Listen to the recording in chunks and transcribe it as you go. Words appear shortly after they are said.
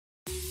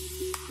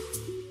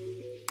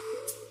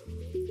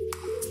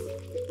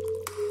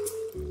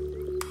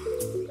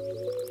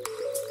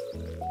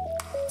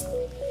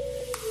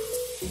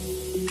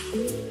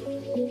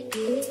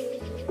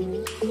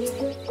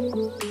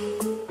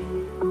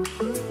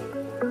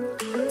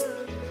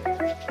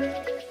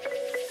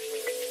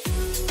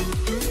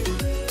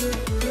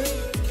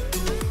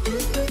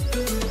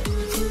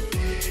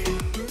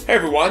Hey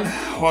everyone,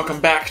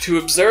 welcome back to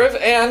Observe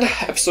and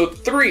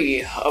episode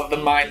 3 of the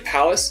Mind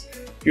Palace.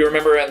 If you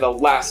remember in the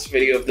last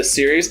video of the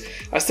series,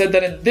 I said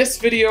that in this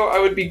video I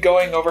would be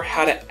going over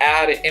how to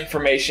add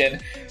information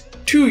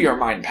to your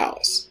Mind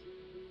Palace.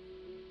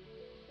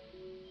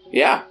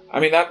 Yeah, I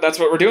mean that's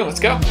what we're doing,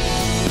 let's go.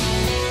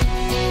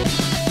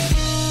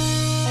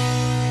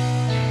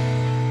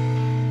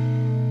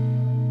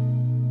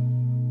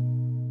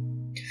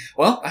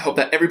 Well, I hope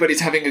that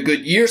everybody's having a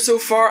good year so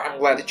far. I'm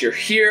glad that you're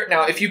here.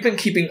 Now, if you've been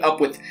keeping up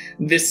with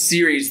this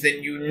series,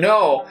 then you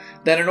know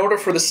that in order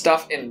for the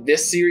stuff in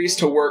this series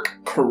to work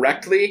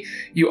correctly,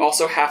 you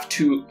also have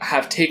to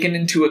have taken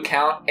into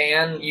account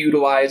and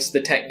utilized the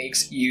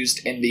techniques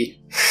used in the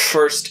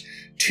first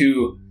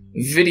 2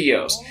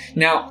 videos.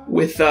 Now,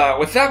 with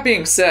that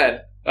being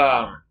said,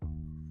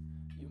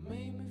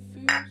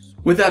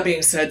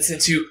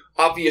 since you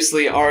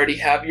obviously already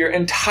have your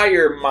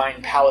entire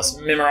Mind Palace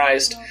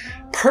memorized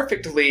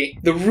perfectly,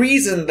 the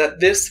reason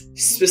that this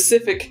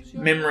specific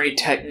memory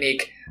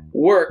technique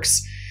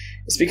works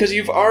is because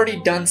you've already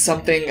done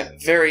something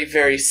very,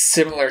 very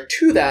similar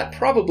to that,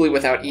 probably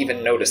without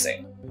even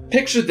noticing.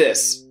 Picture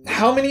this.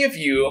 How many of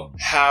you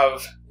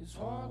have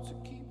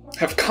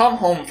come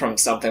home from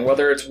something,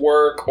 whether it's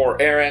work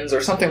or errands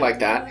or something like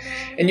that,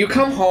 and you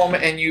come home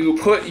and you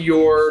put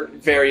your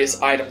various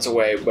items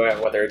away,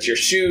 whether it's your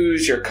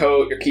shoes, your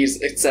coat, your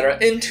keys, etc.,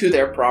 into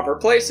their proper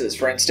places.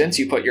 For instance,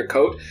 you put your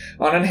coat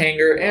on a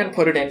hanger and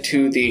put it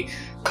into the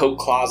coat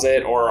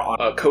closet or on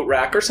a coat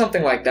rack or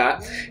something like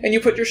that, and you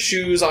put your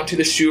shoes onto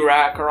the shoe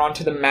rack or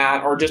onto the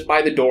mat or just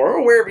by the door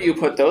or wherever you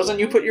put those, and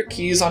you put your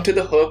keys onto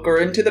the hook or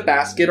into the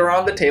basket or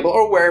on the table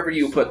or wherever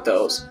you put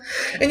those,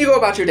 and you go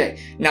about your day.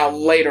 Now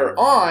later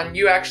on,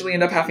 you actually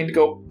end up having to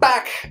go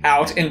back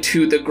out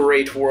into the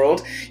great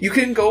world. You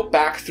can go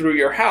back through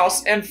your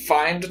house and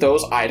find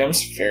those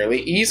items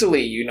fairly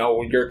easily. You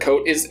know your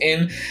coat is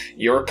in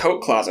your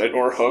coat closet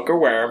or hook or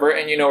wherever,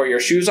 and you know where your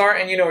shoes are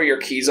and you know where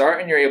your keys are,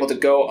 and you're able to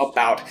go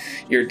about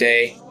your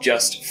day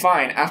just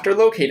fine after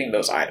locating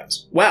those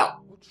items.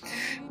 Well,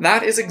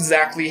 that is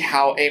exactly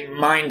how a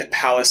Mind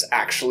Palace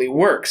actually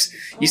works.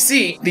 You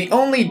see, the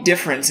only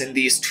difference in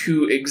these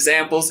 2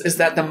 examples is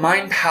that the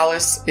Mind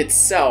Palace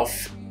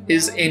itself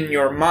is in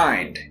your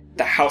mind.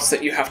 The house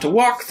that you have to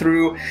walk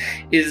through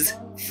is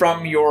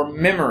from your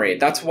memory.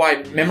 That's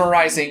why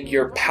memorizing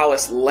your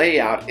palace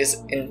layout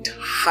is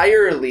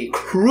entirely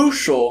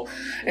crucial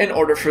in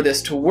order for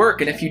this to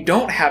work. And if you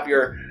don't have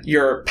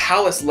your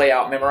palace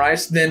layout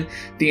memorized, then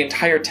the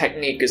entire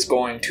technique is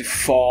going to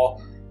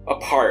fall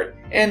apart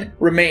and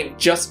remain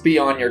just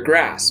beyond your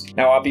grasp.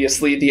 Now,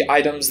 obviously, the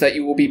items that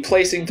you will be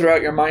placing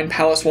throughout your Mind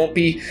Palace won't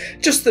be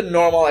just the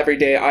normal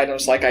everyday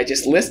items like I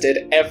just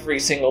listed every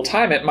single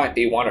time. It might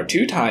be 1 or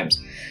 2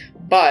 times.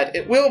 But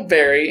it will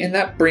vary, and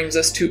that brings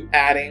us to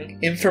adding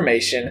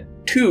information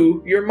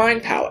to your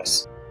Mind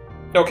Palace.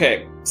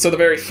 Okay, so the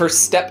very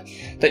first step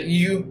that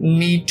you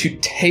need to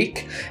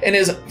take, and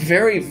is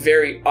very,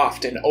 very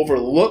often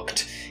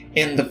overlooked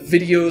in the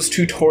videos,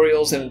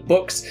 tutorials, and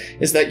books,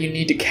 is that you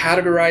need to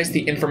categorize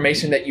the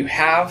information that you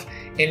have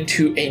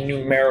into a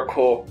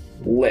numerical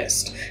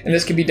list. And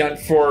this can be done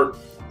for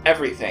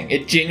everything.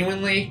 It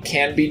genuinely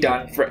can be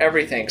done for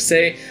everything.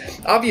 Say,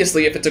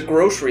 obviously, if it's a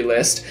grocery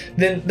list,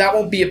 then that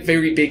won't be a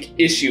very big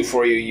issue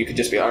for you. You could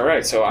just be, all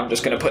right, so I'm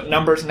just going to put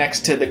numbers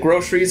next to the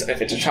groceries.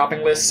 If it's a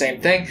shopping list, same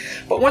thing.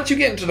 But once you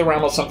get into the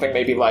realm of something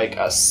maybe like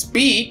a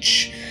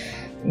speech,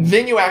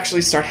 then you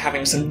actually start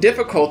having some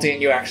difficulty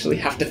and you actually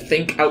have to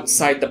think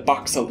outside the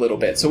box a little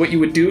bit. So what you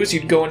would do is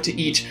you'd go into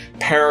each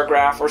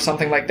paragraph or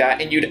something like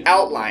that and you'd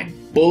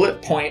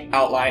bullet point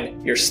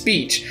outline your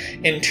speech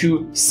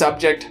into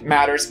subject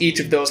matters, each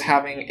of those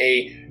having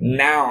a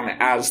noun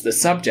as the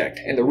subject.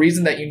 And the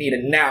reason that you need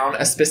a noun,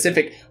 a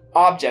specific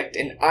object,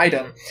 an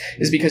item,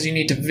 is because you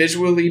need to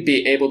visually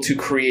be able to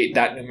create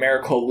that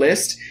numerical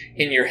list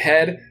in your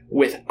head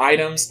with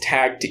items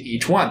tagged to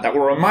each one that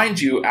will remind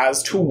you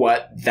as to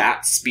what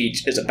that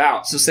speech is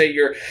about. So say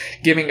you're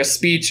giving a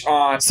speech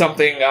on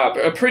something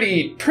a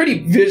pretty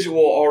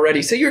visual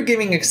already. Say you're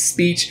giving a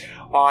speech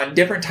on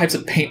different types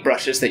of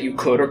paintbrushes that you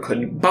could or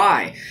couldn't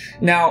buy.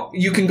 Now,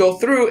 you can go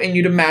through and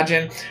you'd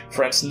imagine,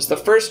 for instance, the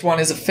first one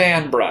is a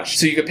fan brush.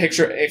 So you could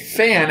picture a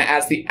fan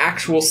as the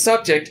actual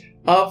subject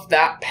of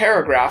that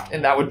paragraph,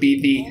 and that would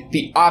be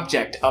the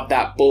object of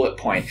that bullet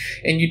point.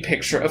 And you'd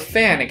picture a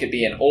fan. It could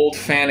be an old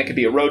fan, it could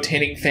be a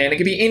rotating fan, it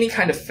could be any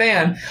kind of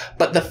fan,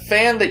 but the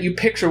fan that you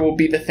picture will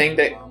be the thing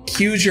that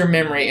cues your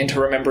memory into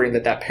remembering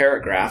that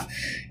paragraph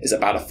is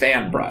about a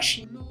fan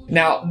brush.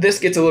 Now, this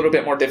gets a little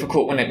bit more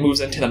difficult when it moves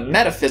into the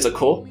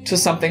metaphysical to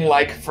something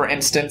like, for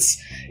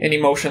instance, an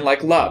emotion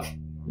like love.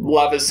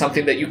 Love is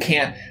something that you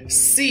can't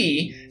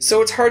see,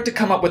 so it's hard to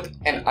come up with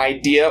an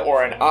idea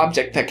or an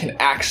object that can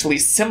actually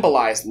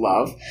symbolize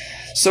love.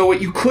 So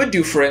what you could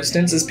do, for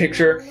instance, is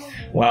picture,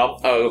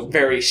 well, a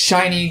very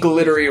shiny,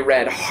 glittery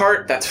red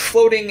heart that's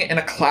floating in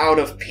a cloud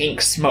of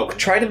pink smoke.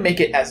 Try to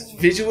make it as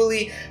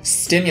visually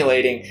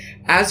stimulating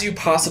as you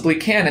possibly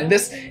can, and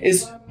this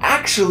is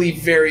actually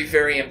very,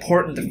 very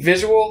important. The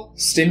visual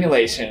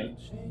stimulation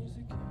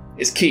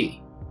is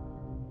key.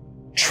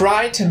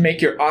 Try to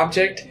make your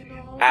object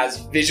as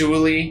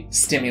visually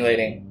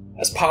stimulating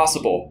as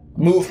possible.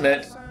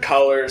 Movement,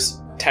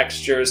 colors,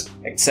 textures,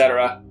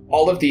 etc.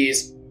 All of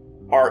these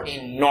are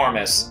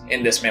enormous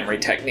in this memory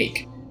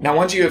technique. Now,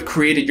 once you have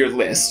created your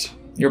list,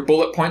 your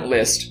bullet point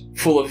list,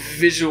 full of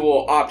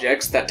visual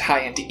objects that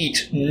tie into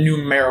each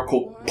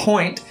numerical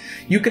point,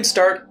 you can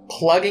start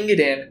plugging it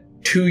in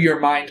to your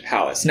mind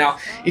palace. Now,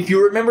 if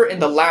you remember in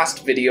the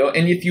last video,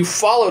 and if you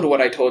followed what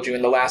I told you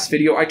in the last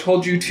video, I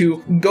told you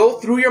to go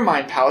through your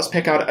mind palace,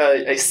 pick out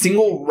a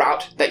single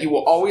route that you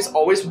will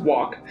always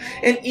walk,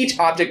 and each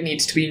object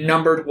needs to be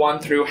numbered 1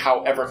 through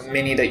however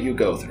many that you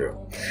go through.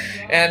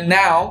 And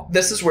now,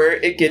 this is where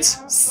it gets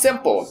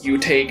simple. You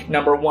take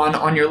number 1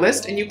 on your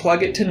list and you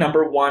plug it to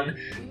number 1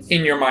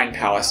 in your mind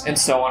palace, and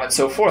so on and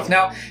so forth.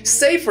 Now,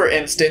 say for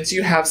instance,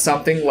 you have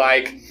something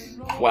like,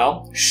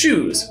 well,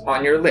 shoes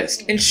on your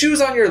list. And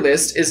shoes on your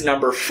list is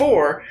number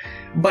 4,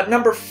 but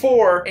number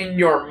 4 in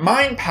your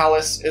mind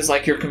palace is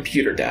like your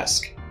computer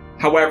desk.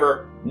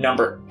 However,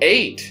 number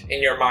 8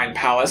 in your mind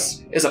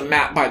palace is a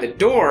mat by the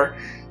door,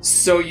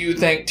 so you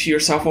think to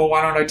yourself, well,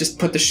 why don't I just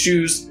put the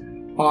shoes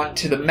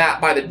onto the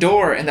mat by the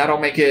door, and that'll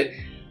make it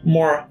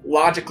more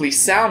logically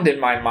sound in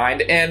my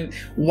mind. And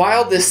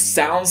while this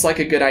sounds like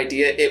a good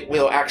idea, it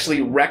will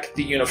actually wreck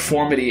the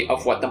uniformity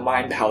of what the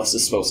mind palace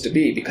is supposed to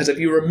be. Because if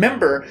you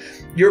remember,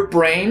 your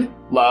brain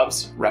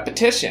loves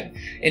repetition.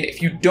 And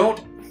if you don't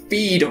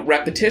feed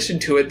repetition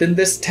to it, then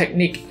this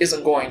technique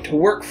isn't going to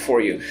work for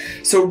you.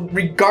 So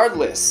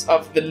regardless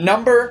of the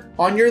number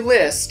on your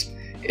list,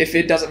 if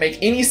it doesn't make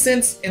any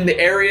sense in the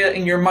area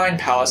in your mind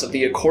palace of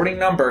the according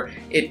number,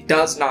 it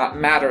does not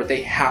matter.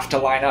 They have to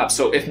line up.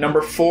 So if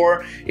number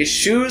 4 is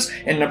shoes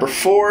and number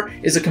 4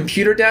 is a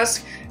computer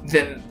desk,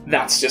 then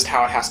that's just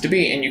how it has to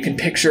be. And you can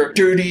picture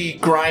dirty,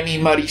 grimy,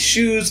 muddy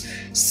shoes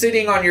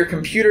sitting on your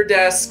computer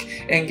desk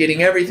and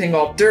getting everything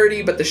all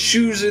dirty, but the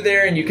shoes are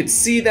there and you can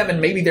see them and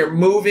maybe they're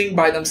moving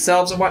by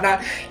themselves and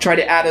whatnot. Try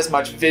to add as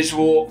much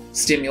visual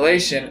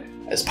stimulation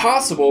as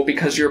possible,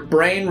 because your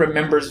brain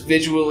remembers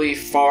visually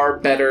far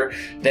better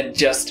than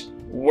just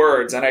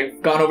words. And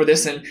I've gone over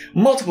this in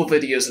multiple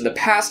videos in the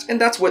past,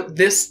 and that's what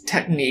this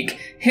technique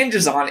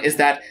hinges on, is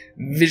that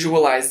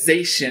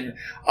visualization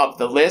of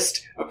the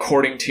list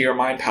according to your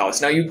mind palace.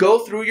 Now you go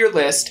through your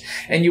list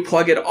and you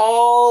plug it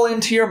all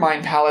into your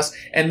mind palace,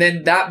 and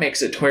then that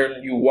makes it to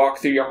where you walk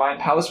through your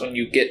mind palace when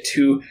you get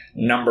to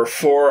number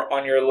 4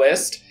 on your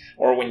list,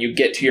 or when you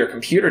get to your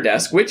computer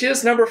desk, which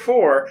is number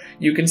 4,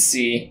 you can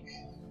see,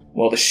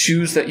 well, the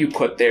shoes that you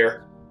put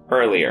there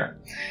earlier.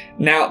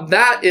 Now,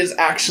 that is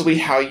actually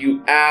how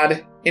you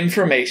add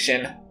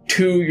information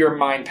to your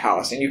mind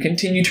palace, and you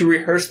continue to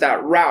rehearse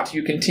that route.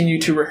 You continue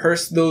to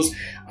rehearse those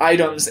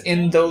items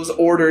in those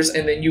orders,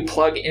 and then you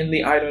plug in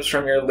the items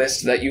from your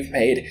list that you've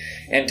made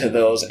into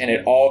those, and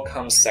it all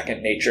comes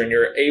second nature, and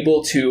you're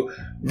able to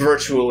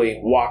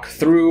virtually walk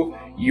through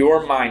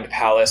your mind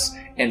palace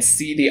and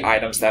see the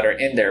items that are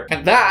in there.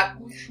 And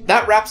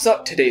that wraps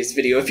up today's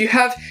video. If you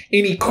have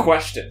any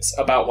questions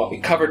about what we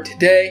covered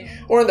today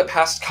or in the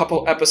past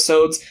couple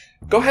episodes,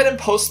 go ahead and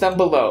post them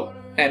below.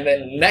 And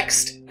then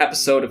next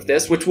episode of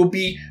this, which will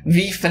be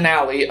the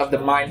finale of the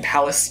Mind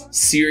Palace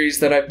series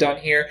that I've done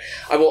here,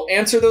 I will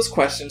answer those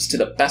questions to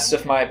the best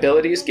of my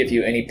abilities, give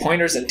you any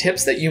pointers and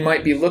tips that you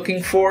might be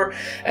looking for,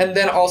 and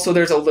then also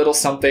there's a little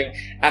something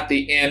at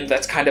the end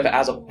that's kind of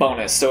as a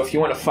bonus. So if you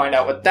want to find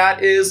out what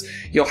that is,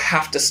 you'll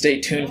have to stay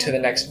tuned to the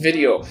next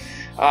video.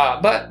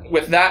 But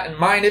with that in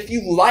mind, if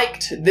you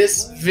liked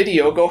this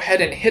video, go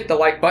ahead and hit the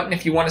like button.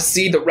 If you want to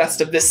see the rest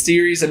of this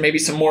series and maybe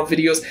some more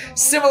videos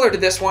similar to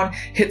this one,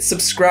 hit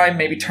subscribe,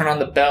 maybe turn on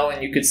the bell,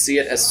 and you could see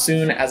it as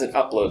soon as it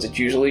uploads. It's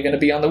usually going to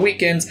be on the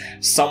weekends,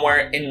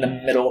 somewhere in the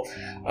middle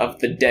of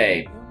the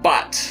day.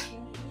 But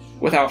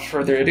without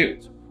further ado,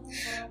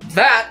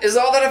 that is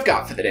all that I've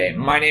got for today.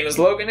 My name is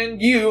Logan,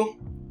 and you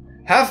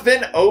have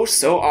been oh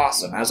so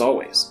awesome, as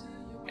always.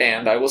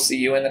 And I will see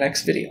you in the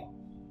next video.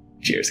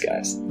 Cheers,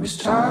 guys. Wish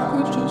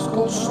time could just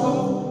go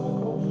slow.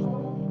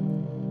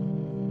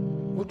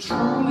 Would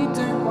truly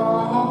take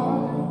my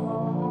heart.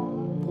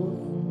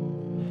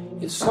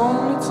 It's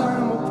only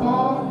time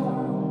apart.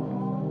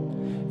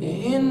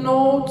 In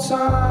no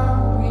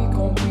time we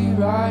gon' be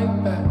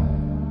right back.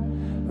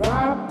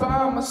 Right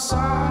by my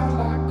side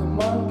like a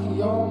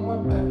monkey on my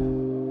back.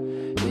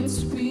 It's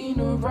been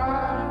a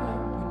ride.